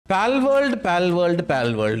Palworld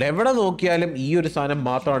എവിടെ നോക്കിയാലും ഈ ഒരു സാധനം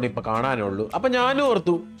മാത്രമാണ് ഇപ്പൊ കാണാനുള്ളൂ. അപ്പൊ ഞാനും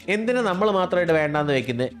ഓർത്തു എന്തിനാ നമ്മൾ മാത്രമായിട്ട് വേണ്ടാന്ന്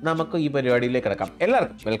വെക്കുന്നത്, നമുക്ക് ഈ പരിപാടിയിലേക്ക് കിടക്കാം.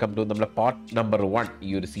 എല്ലാവർക്കും വെൽക്കം ടു നമ്മുടെ പാർട്ട് നമ്പർ 1 ഈ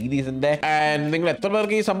ഒരു സീരീസിന്റെ. നിങ്ങൾ എത്ര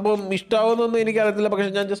പേർക്ക് ഈ സംഭവം ഇഷ്ടമാവുന്നൊന്നും എനിക്ക് അറിയത്തില്ല, പക്ഷെ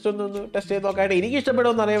ഞാൻ ജസ്റ്റ് ഒന്ന് ടെസ്റ്റ് ചെയ്ത് നോക്കാനായിട്ട്, എനിക്ക്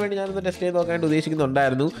ഇഷ്ടപ്പെടുമെന്ന് അറിയാൻ വേണ്ടി ഞാനൊന്ന് ടെസ്റ്റ് ചെയ്ത് നോക്കാനായിട്ട്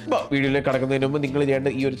ഉദ്ദേശിക്കുന്നുണ്ടായിരുന്നു. അപ്പോൾ വീഡിയോയിലേക്ക് കിടക്കുന്നതിന് മുമ്പ് നിങ്ങൾ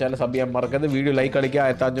ചെയ്യേണ്ട ഈ ഒരു ചാനൽ സബ് ചെയ്യാൻ മറക്കരുത്. വീഡിയോ ലൈക്ക് കളിക്കുക.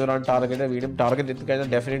 1500 ടാർഗറ്റ്. വീണ്ടും ടാർഗറ്റ്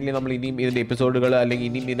എത്തിക്കഴിഞ്ഞാൽ ഡെഫിനറ്റ്ലി നമ്മൾ ഇനിയും ഇതിന്റെ എപ്പിസോഡുകൾ അല്ലെങ്കിൽ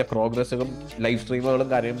ഇനിയും ഇതിന്റെ പ്രോഗ്രസ്സുകളും ലൈവ് സ്ട്രീമുകളും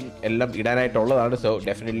കാര്യങ്ങളും എല്ലാം ഇടാനായിട്ടുള്ളതാണ്. So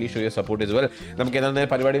definitely show your support as well. നമുക്ക് ഏതാണ്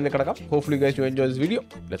പരിപാടിയിലേക്ക് കിടക്കാം. Hopefully you guys to enjoy this video.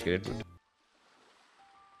 Let's get it.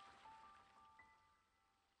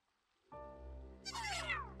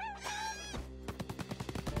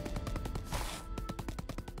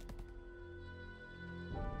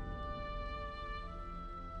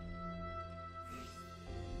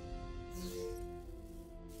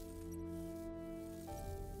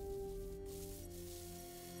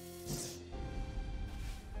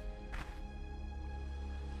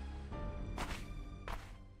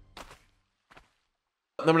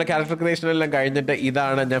 നമ്മുടെ ക്യാരക്ടർ ക്രിയേഷൻ എല്ലാം കഴിഞ്ഞിട്ട്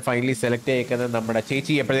ഇതാണ് ഞാൻ ഫൈനലി സെലക്ട് ചെയ്തേക്കുന്നത്. നമ്മുടെ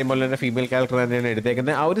ചേച്ചി എപ്പോഴേയും പോലെ തന്നെ ഫീമെയിൽ ക്യാരക്ടർ തന്നെയാണ്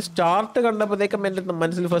എടുത്തേക്കുന്നത്. ആ ഒരു സ്റ്റാർട്ട് കണ്ടപ്പോഴത്തേക്കും എൻ്റെ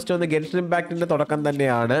മനസ്സിൽ ഫസ്റ്റ് വന്ന് ഗെൻഷിൻ ഇമ്പാക്റ്റിന്റെ തുടക്കം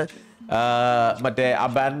തന്നെയാണ്. മറ്റേ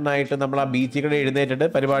അബാൻഡനായിട്ട് നമ്മൾ ആ ബീച്ചിൽ കൂടെ എഴുന്നേറ്റിട്ട്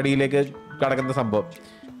പരിപാടിയിലേക്ക് കടക്കുന്ന സംഭവം.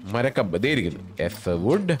 മരക്കമ്പ് ഇതേയിരിക്കുന്നു. F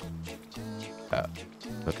would.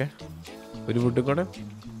 ഓക്കെ, ഒരു വുഡ് കൂടെ.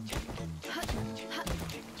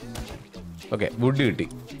 ഓക്കെ, വുഡ് കിട്ടി.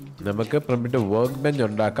 നമുക്ക് പെർമിറ്റ് വർക്ക് ബെഞ്ച്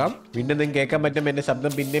ഉണ്ടാക്കാം. പിന്നെ നിങ്ങൾക്ക് കേൾക്കാൻ പറ്റും എൻ്റെ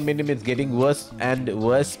ശബ്ദം പിന്നെയും it's getting verse and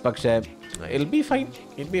verse. പക്ഷേ ഇൽ ബി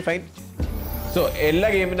ഫൈൻ. സോ എല്ലാ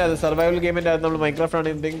ഗെയിമിൻ്റെ അത് സർവൈവൽ ഗെയിമിൻ്റെ അത് നമ്മൾ മൈൻക്രാഫ്റ്റ്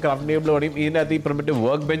ആണെങ്കിൽ ക്രാഫ്റ്റ് ടേബിൾ പണിയും, ഇതിൻ്റെ അകത്ത് ഈ പെർമിറ്റ്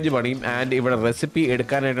വർക്ക് ബെഞ്ച് പണിയും. ആൻഡ് ഇവിടെ റെസിപ്പി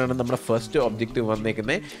എടുക്കാനായിട്ടാണ് നമ്മുടെ ഫസ്റ്റ് ഒബ്ജക്റ്റീവ്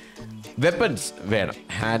വന്നേക്കുന്നത്. വെപ്പൺസ് വേണം.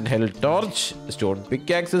 Hand held torch, stone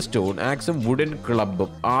pickaxe, stone ആക്സും wooden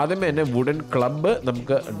ക്ലബും. ആദ്യമേ തന്നെ വുഡൻ ക്ലബ്ബ്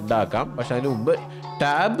നമുക്ക് ഉണ്ടാക്കാം. പക്ഷെ അതിന് മുമ്പ്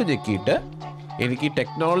ടാബ് ഞെക്കിയിട്ട് എനിക്ക്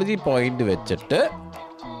ടെക്നോളജി പോയിന്റ് വെച്ചിട്ട്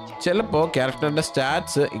ചിലപ്പോൾ ക്യാരക്ടറിൻ്റെ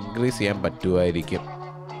സ്റ്റാറ്റ്സ് ഇൻക്രീസ് ചെയ്യാൻ പറ്റുമായിരിക്കും.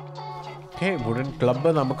 ഓക്കെ, വുഡൻ ക്ലബ്ബ്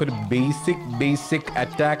നമുക്കൊരു ബേസിക്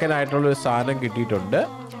അറ്റാക്കിനായിട്ടുള്ളൊരു സാധനം കിട്ടിയിട്ടുണ്ട്.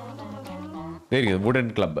 Wooden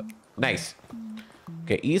club nice.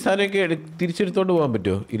 ഓക്കെ, ഈ സാധനമൊക്കെ തിരിച്ചെടുത്തോണ്ട് പോകാൻ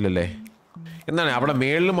പറ്റുമോ? ഇല്ലല്ലേ. എന്താണ് അവിടെ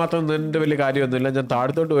മേളിൽ മാത്രം നിന്നിട്ട് വലിയ കാര്യമൊന്നുമില്ല. ഞാൻ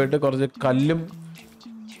താഴത്തോട്ട് പോയിട്ട് കുറച്ച് കല്ലും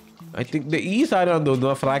ഐ തിങ്ക് ഈ സാധനമാണെന്ന്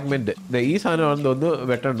തോന്നുന്നു. ഫ്രാഗ്മെന്റ് ഈ സാധനമാണെന്ന് തോന്നുന്നു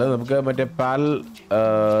വെട്ടേണ്ടത് നമുക്ക് മറ്റേ പാൽ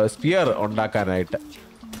സ്പിയർ ഉണ്ടാക്കാനായിട്ട്.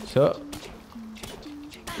 സോ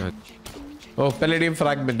പെലഡിയം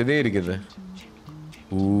ഫ്രാഗ്മെന്റ് ഇതേ ഇരിക്കുന്നത്.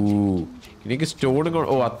 എനിക്ക് സ്റ്റോൺ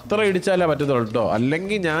അത്ര ഇടിച്ചാലേ പറ്റത്തുള്ളൂ കേട്ടോ,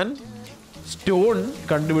 അല്ലെങ്കിൽ ഞാൻ സ്റ്റോൺ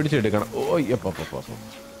കണ്ടുപിടിച്ചെടുക്കണം.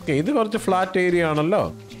 ഓക്കെ, ഇത് കുറച്ച് ഫ്ലാറ്റ് ഏരിയ ആണല്ലോ.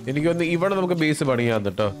 എനിക്കൊന്ന് ഇവിടെ നമുക്ക് ബേസ്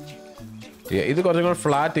പണിയാന്ന് കേട്ടോ. ഇത് കുറച്ചും കൂടെ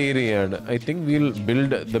ഫ്ലാറ്റ് ഏരിയയാണ്. I think will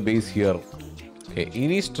build the base here. Okay,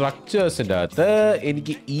 ഇനി സ്ട്രക്ചേഴ്സിൻ്റെ അകത്ത്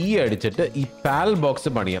എനിക്ക് അടിച്ചിട്ട് ഈ പാൽ ബോക്സ്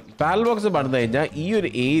പണിയാം. പാൽ ബോക്സ് പണിത് കഴിഞ്ഞാൽ ഈ ഒരു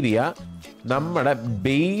ഏരിയ നമ്മുടെ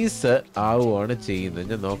ബേസ് ആവുകയാണ് ചെയ്യുന്നത്.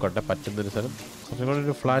 ഞാൻ നോക്കട്ടെ പറ്റുന്നൊരു സ്ഥലം. കുറച്ചും കൂടെ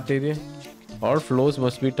ഒരു flat area. All flows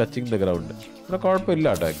must be touching the ground. ഇവിടെ കുഴപ്പമില്ല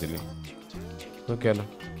കേട്ടോ ആക്ച്വലി. നോക്കിയാലോ.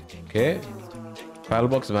 ഓക്കെ, പാൽ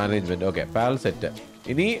ബോക്സ് മാനേജ്മെന്റ്. ഓക്കെ, പാൽ സെറ്റ്.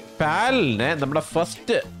 ഇനി പാലിനെ നമ്മുടെ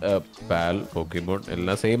ഫസ്റ്റ് പാൽ പോക്കിമോൺ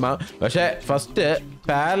എല്ലാം സെയിം ആ, പക്ഷെ ഫസ്റ്റ്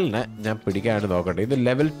പാലിനെ ഞാൻ പിടിക്കാനായിട്ട് നോക്കട്ടെ. ഇത്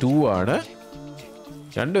ലെവൽ 2 ആണ്.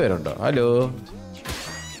 രണ്ടുപേരുണ്ടോ? Hello,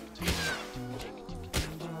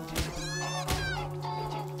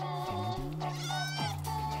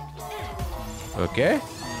 okay.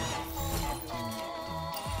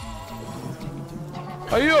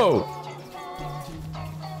 അയ്യോ,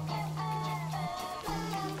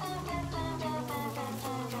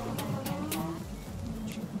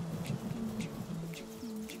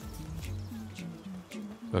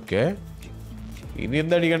 ഓക്കെ. ഇനി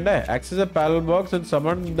എന്താ അടിക്കണ്ടേ? ആക്സസ് എ പാൽ box and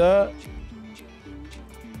someone the.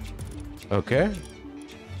 Okay,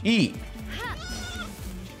 E.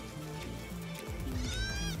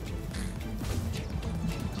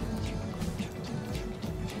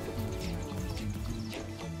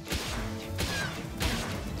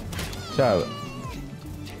 ചാവ്.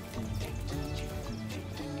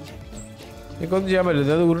 എനിക്കൊന്നും ചെയ്യാൻ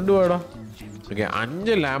പറ്റില്ല, അത് ഉരുണ്ട് പോയടാ. ഓക്കെ,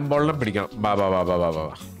 5 ലാമ്പ് ബോളിനെ പിടിക്കണം. ബാ.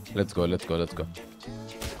 Let's go.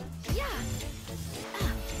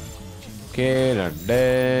 ഓക്കെ, 2.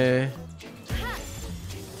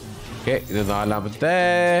 ഓക്കെ, ഇത് 4ാമത്തെ.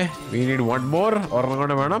 We need 1 more. ഒരെണ്ണം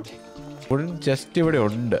കൂടെ വേണം. വുഡൻ ചെസ്റ്റ് ഇവിടെ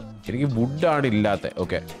ഉണ്ട്. എനിക്ക് വുഡാണ് ഇല്ലാത്ത.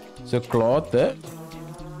 Okay, so cloth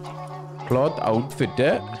outfit,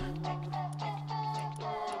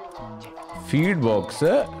 feed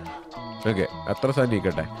box. Okay, അത്ര സാധനം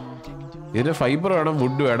ഇരിക്കട്ടെ. ഇതിന് ഫൈബർ വേണം,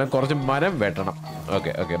 വുഡ് വേണം, കുറച്ച് മരം വെട്ടണം.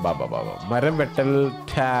 ഓക്കെ ഓക്കെ ബാ ബാ ബാ ബാ മരം വെട്ടൽ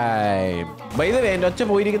ടൈം. വൈദ്യുതി എൻ്റെ ഒച്ച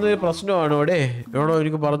പോയിരിക്കുന്ന ഒരു പ്രശ്നമാണ് ഇവിടെ. എവിടോ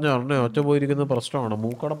എനിക്ക് പറഞ്ഞു പറഞ്ഞേ ഒച്ച പോയിരിക്കുന്ന പ്രശ്നമാണ്.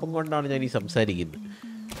 മൂക്കടപ്പം കൊണ്ടാണ് ഞാൻ ഈ സംസാരിക്കുന്നത്.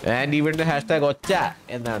 ആൻഡ് ഇവൻ്റെ ഹാഷ്ടാഗ് ഒച്ച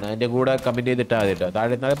എന്നാണ് എൻ്റെ കൂടെ കമൻറ്റ് ചെയ്തിട്ടാൽ മതി കേട്ടോ.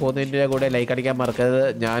 താഴെ നാളെ പോകുന്നതിൻ്റെ കൂടെ ലൈക്ക് അടിക്കാൻ മറക്കരുത്.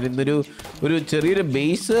 ഞാനിന്നൊരു ചെറിയൊരു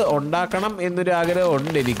ബേസ് ഉണ്ടാക്കണം എന്നൊരു ആഗ്രഹം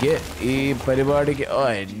ഉണ്ട് എനിക്ക് ഈ പരിപാടിക്ക്. ഓ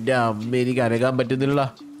എൻ്റെ അമ്മ എനിക്ക് അനങ്ങാൻ പറ്റുന്നില്ല.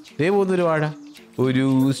 ദേ പോകുന്നൊരു വാഴ, ഒരു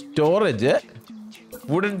സ്റ്റോറേജ്,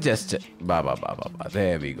 വുഡൻ ചെസ്റ്റ്.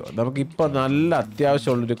 ദേവികോ നമുക്കിപ്പോൾ നല്ല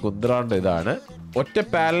അത്യാവശ്യമുള്ളൊരു കുന്ത്രാണ്ട് ഇതാണ്. ഒറ്റ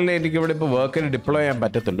പാനലിനെ എനിക്കിവിടെ ഇപ്പോൾ വർക്കിന് ഡിപ്ലോയ് ചെയ്യാൻ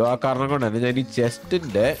പറ്റത്തുള്ളൂ. ആ കാരണം കൊണ്ടാണ് ഞാൻ ഈ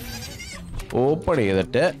ചെസ്റ്റിൻ്റെ ഓപ്പൺ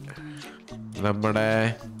ചെയ്തിട്ട് നമ്മുടെ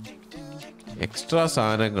എക്സ്ട്രാ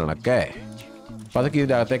സാധനങ്ങളൊക്കെ അപ്പം അതൊക്കെ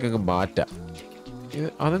ഇതിൻ്റെ അകത്തേക്കൊക്കെ മാറ്റാം.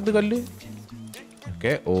 അതെന്ത് കല്ല്?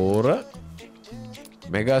 ഓക്കെ, ഓറ്,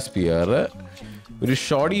 മെഗാസ്പിയർ, ഒരു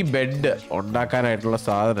ഷോഡി ബെഡ് ഉണ്ടാക്കാനായിട്ടുള്ള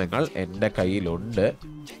സാധനങ്ങൾ എൻ്റെ കയ്യിലുണ്ട്.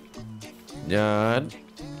 ഞാൻ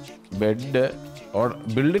bed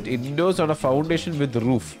build it indoors on A foundation with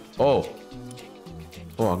roof. ഓ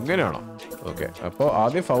അങ്ങനെയാണോ? ഓക്കെ, അപ്പോൾ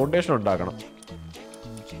ആദ്യം ഫൗണ്ടേഷൻ ഉണ്ടാക്കണം.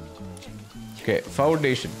 Okay,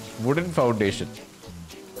 foundation, wooden foundation,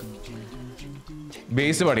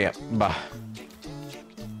 base പണിയാം. ബാ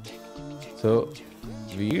സോ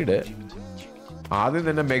വീട് ആദ്യം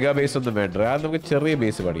തന്നെ മെഗാ ബേസ് ഒന്നും വേണ്ട, അത് നമുക്ക് ചെറിയ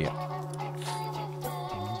ബേസ് പണിയാം.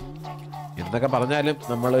 എന്നൊക്കെ പറഞ്ഞാലും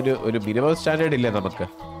നമ്മളൊരു മിനിമം സ്റ്റാൻഡേർഡ് ഇല്ലേ നമുക്ക്,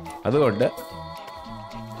 അതുകൊണ്ട്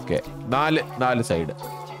ഓക്കെ 4 സൈഡ്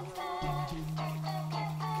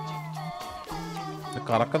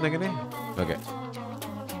കറക്കുന്ന എങ്ങനെ? ഓക്കെ,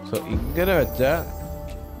 സോ ഇങ്ങനെ വെച്ച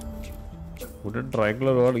വുഡൻ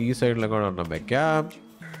ട്രയാങ്കുലർ റോൾ ഈ സൈഡിലൊക്കെ വെക്കാം.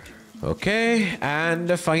 ഓക്കെ,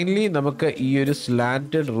 ആൻഡ് ഫൈനലി നമുക്ക് ഈ ഒരു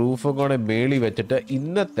സ്ലാൻറ്റഡ് റൂഫും കൂടെ മേളി വെച്ചിട്ട്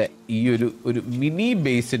ഇന്നത്തെ ഈ ഒരു മിനി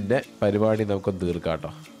ബേസിൻ്റെ പരിപാടി നമുക്ക് തീർക്കാം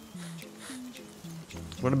കേട്ടോ.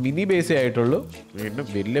 നമ്മുടെ മിനി ബേസേ ആയിട്ടുള്ളൂ. വീണ്ടും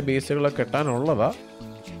വലിയ ബേസുകളൊക്കെ കെട്ടാനുള്ളതാ,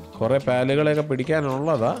 കുറേ പാലുകളെയൊക്കെ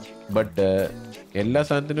പിടിക്കാനുള്ളതാ. ബട്ട് എല്ലാ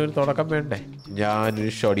സാധനത്തിനും ഒരു തുടക്കം വേണ്ടേ.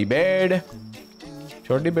 ഞാനൊരു ഷോഡി ബെഡ്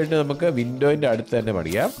നമുക്ക് വിൻഡോയിൻ്റെ അടുത്ത് തന്നെ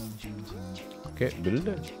പണിയാം. Okay,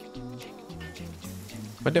 build.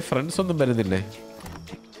 മറ്റേ ഫ്രണ്ട്സ് ഒന്നും വരുന്നില്ലേ?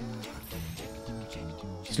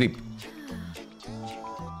 സ്ലീപ്പ്.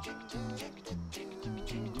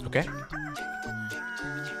 ഓക്കെ,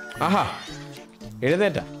 ആഹാ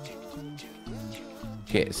എഴുന്നേറ്റ.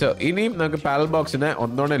 ഓക്കെ, സോ ഇനിയും നമുക്ക് പാൽ ബോക്സിനെ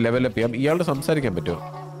ഒന്നോടെ ലെവലപ്പ് ചെയ്യാം. ഇയാളുടെ സംസാരിക്കാൻ പറ്റുമോ?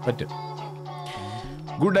 പറ്റും.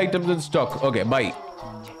 Good items in stock. Okay, by.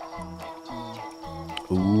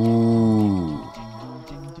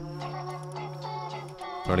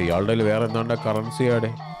 ഇയാളുടെ വേറെ എന്താണ്ട് കറൻസി ആടെ.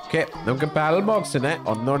 ഓക്കെ, നമുക്ക് പാൽ ബോക്സിനെ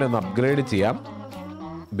ഒന്നോടെ ഒന്ന് അപ്ഗ്രേഡ് ചെയ്യാം.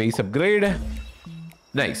 Base upgrade,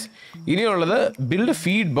 nice. ഇനിയുള്ളത് ബിൽഡ്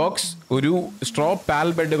ഫീഡ് ബോക്സ്. ഒരു സ്ട്രോ പാൽ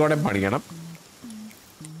ബെഡ് കൂടെ പണിയണം.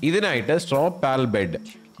 ഇതിനായിട്ട് സ്ട്രോ പാൽ ബെഡ്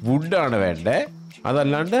വുഡാണ് വേണ്ടേ,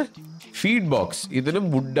 അതല്ലാണ്ട് ഫീഡ് ബോക്സ് ഇതിനും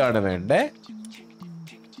വുഡാണ് വേണ്ടേ.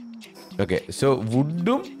 ഓക്കെ, സോ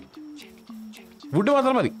വുഡ്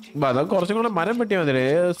മാത്രം മതി. അത് കുറച്ചും കൂടെ മരം വെട്ടിയാൽ മതി.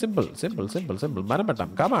 സിമ്പിൾ മരം വെട്ടാം.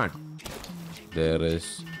 Come on. There is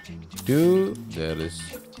 2, there is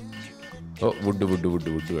would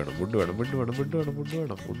വേണം. വുഡ്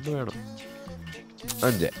വേണം.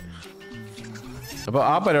 5. അപ്പോൾ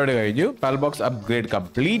ആ പരിപാടി കഴിഞ്ഞു. പാൽ ബോക്സ് അപ്ഗ്രേഡ്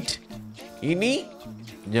കംപ്ലീറ്റ്. ഇനി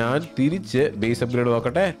ഞാൻ തിരിച്ച് ബേസ് അപ്ഗ്രേഡ്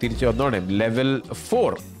നോക്കട്ടെ. തിരിച്ച് വന്നോണേ ലെവൽ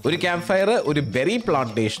 4. ഒരു ക്യാമ്പ് ഫയർ, ഒരു ബെറി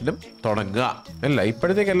പ്ലാന്റേഷനും തുടങ്ങുക. അല്ല,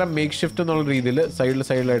 ഇപ്പോഴത്തേക്കെല്ലാം മേക്ക് ഷിഫ്റ്റ് എന്നുള്ള രീതിയിൽ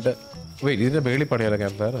സൈഡിലായിട്ട് ഇതിന്റെ മേളിൽ പണിയാലോ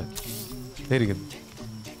ക്യാമ്പ് ഫയർ. ഇരിക്കുന്നു.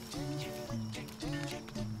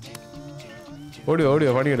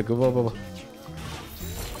 ഓടിയോ പണിയെടുക്കും. പോ.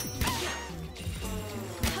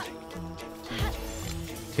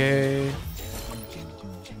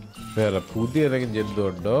 വേറെ പുതിയ ഏതെങ്കിലും ജന്തു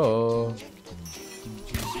ഉണ്ടോ?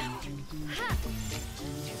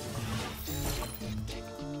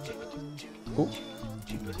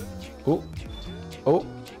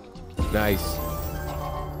 നൈസ്.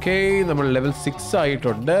 ഓക്കെ, നമ്മൾ ലെവൽ 6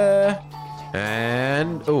 ആയിട്ടുണ്ട്.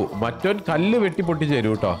 ആൻഡ് മറ്റോൻ കല്ല് വെട്ടി പൊട്ടിച്ച്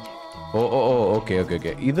തരൂ കേട്ടോ. ഓക്കെ.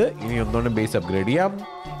 ഇത് ഇനി ഒന്നുകൊണ്ട് ബേസ് അപ്ഗ്രേഡ് ചെയ്യാം.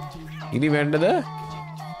 ഇനി വേണ്ടത്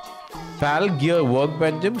പാൽ ഗിയർ വർക്ക്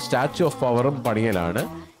ബെഞ്ചും സ്റ്റാച്യു ഓഫ് പവറും പണിയലാണ്.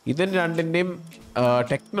 ഇതിന് രണ്ടിൻ്റെയും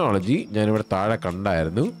ടെക്നോളജി ഞാനിവിടെ താഴെ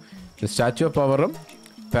കണ്ടായിരുന്നു. സ്റ്റാച്യു ഓഫ് പവറും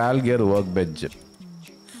പാൽ ഗിയർ വർക്ക് ബെഞ്ചും,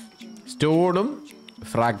 സ്റ്റോണും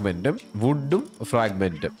ഫ്രാഗ്മെന്റും, വുഡും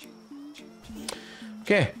ഫ്രാഗ്മെന്റും.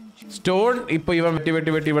 ഓക്കെ, സ്റ്റോൺ ഇപ്പോൾ ഇവ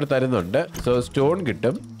വെട്ടി ഇവിടെ തരുന്നുണ്ട്. സോ സ്റ്റോൺ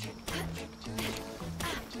കിട്ടും.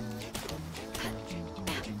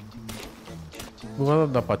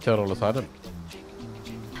 അതെന്താ പച്ചറുള്ള സാധനം?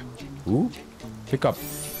 Pickup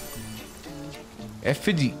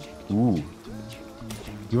FG.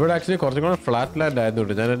 ഇവിടെ ആക്ച്വലി കുറച്ചും കൂടെ ഫ്ലാറ്റ് ലാൻഡ്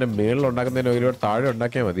ആയതുകൊണ്ട് ഞാൻ എൻ്റെ മേളിൽ ഉണ്ടാക്കുന്നതിന് ഒരുപാട് താഴെ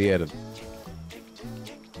ഉണ്ടാക്കിയാൽ മതിയായിരുന്നു.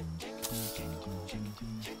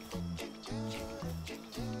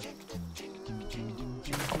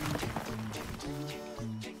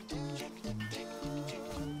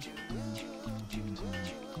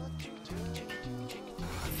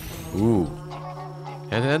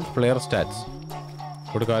 Enhance player stats.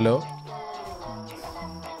 കൊടുക്കാലോ.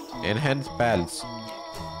 Enhance pals.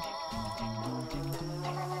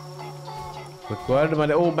 Required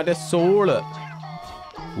മറ്റേ സോള്.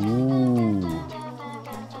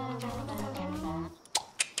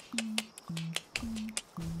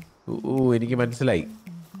 എനിക്ക് മനസ്സിലായി.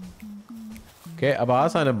 ഓക്കെ, അപ്പൊ ആ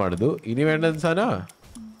സാധനം പണിതു. ഇനി വേണ്ട സാധനം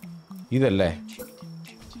ഇതല്ലേ,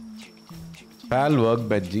 പാൽ വർക്ക്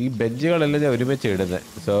ബെഞ്ച്. ഈ ബെഞ്ചുകളെല്ലാം ഞാൻ ഒരുമിച്ച് ഇടുന്നത്.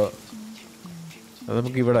 സോ അത്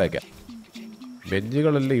നമുക്ക് ഇവിടെ വയ്ക്കാം.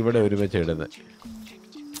 ബെഞ്ചുകളെല്ലാം ഇവിടെ ഒരുമിച്ച് ഇടുന്നത്.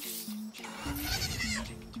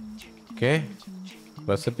 ഓക്കെ,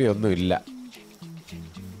 റെസിപ്പി ഒന്നും ഇല്ല.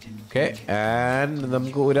 ഓക്കെ, ആൻഡ്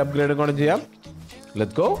നമുക്ക് ഒരു അപ്ഗ്രേഡും കൂടെ ചെയ്യാം.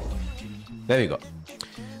 Let's go. There we go.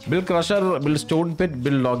 Build crusher, build stone pit,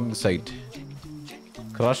 build logging site.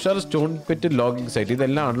 Crusher, stone pit, logging site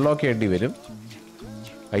ഇതെല്ലാം അൺലോക്ക് ചെയ്യേണ്ടി വരും.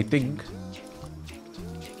 I think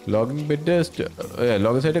logging pit,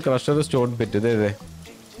 logging site, crusher, stone pit ഇതേ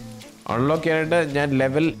അൺലോക്ക് ചെയ്യാനായിട്ട് ഞാൻ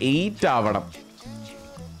ലെവൽ 8 ആവണം.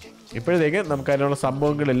 ഇപ്പോഴത്തേക്ക് നമുക്ക് അതിനുള്ള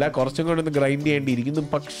സംഭവങ്ങളില്ല. കുറച്ചും കൂടി ഒന്ന് ഗ്രൈൻഡ് ചെയ്യേണ്ടിയിരിക്കുന്നു.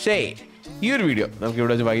 പക്ഷേ ഈ ഒരു വീഡിയോ നമുക്ക്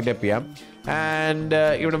ഇവിടെ വെച്ച് വൈൻഡ് അപ്പ് ചെയ്യാം. ആൻഡ്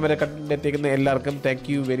ഇവിടെ വരെ കണ്ടെത്തിക്കുന്ന എല്ലാവർക്കും thank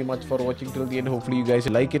you very much for watching till the end. Hopefully you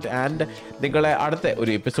guys like it. And നിങ്ങളെ അടുത്ത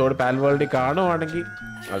ഒരു എപ്പിസോഡ് പാൽ വേൾഡിൽ കാണുവാണെങ്കിൽ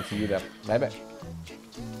I'll see you there. Bye bye.